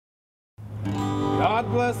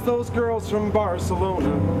God bless those girls from Barcelona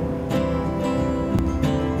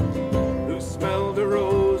who smelled the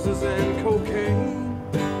roses and cocaine.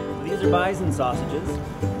 These are bison sausages.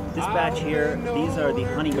 This batch here, these are the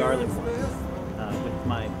honey garlic ones with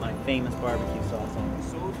my famous barbecue sauce on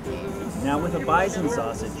them. Now with a bison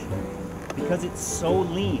sausage, because it's so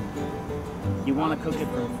lean, you want to cook it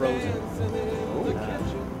from frozen.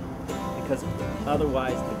 Because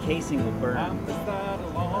otherwise the casing will burn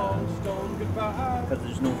because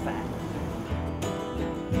there's no fat.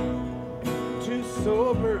 Too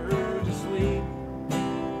sober to sleep,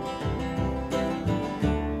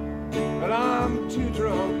 but I'm too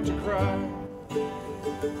drunk to cry.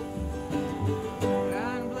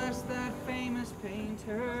 God bless that famous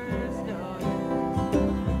painter's daughter,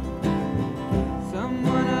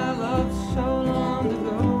 someone I loved so long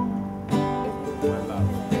ago.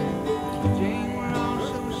 Jane, we're all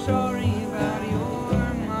so sorry about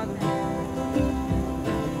your mother.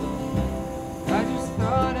 I just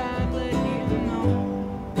thought I'd let you know.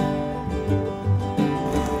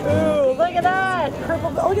 Ooh, look at that!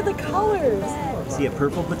 Purple, look at the colors! See a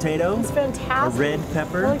purple potato, It's fantastic. a red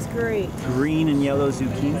pepper, That looks great. green and yellow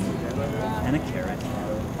zucchini, and a carrot.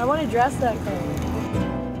 I want to dress that color.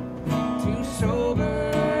 Too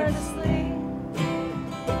sober to sleep,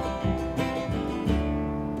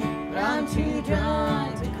 but I'm too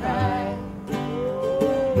drunk to cry.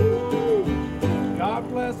 God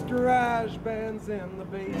bless garage bands in the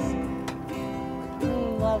basin.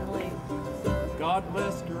 Lovely. God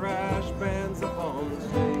bless garage bands up on the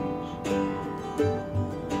stage.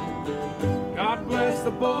 God bless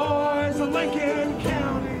the boys of Lincoln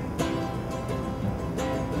County.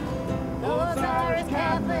 Those Irish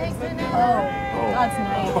Catholics that never That's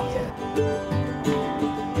nice.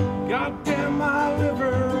 God damn my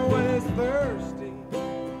liver when it's thirsty.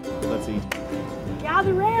 Let's eat.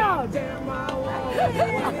 Gather round. Damn my wallet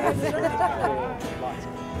when it's dry.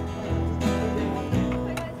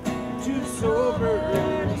 Too sober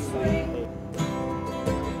to sleep,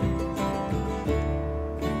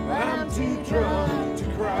 I'm too drunk to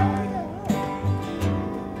cry.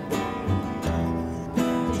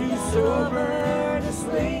 Too sober to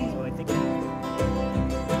sleep, So I think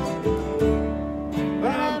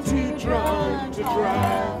but I'm too drunk to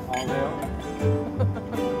drive. All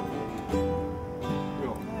down.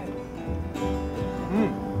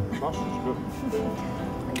 Sausage is good.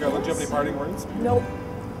 Carolyn, do you have any parting words? Nope.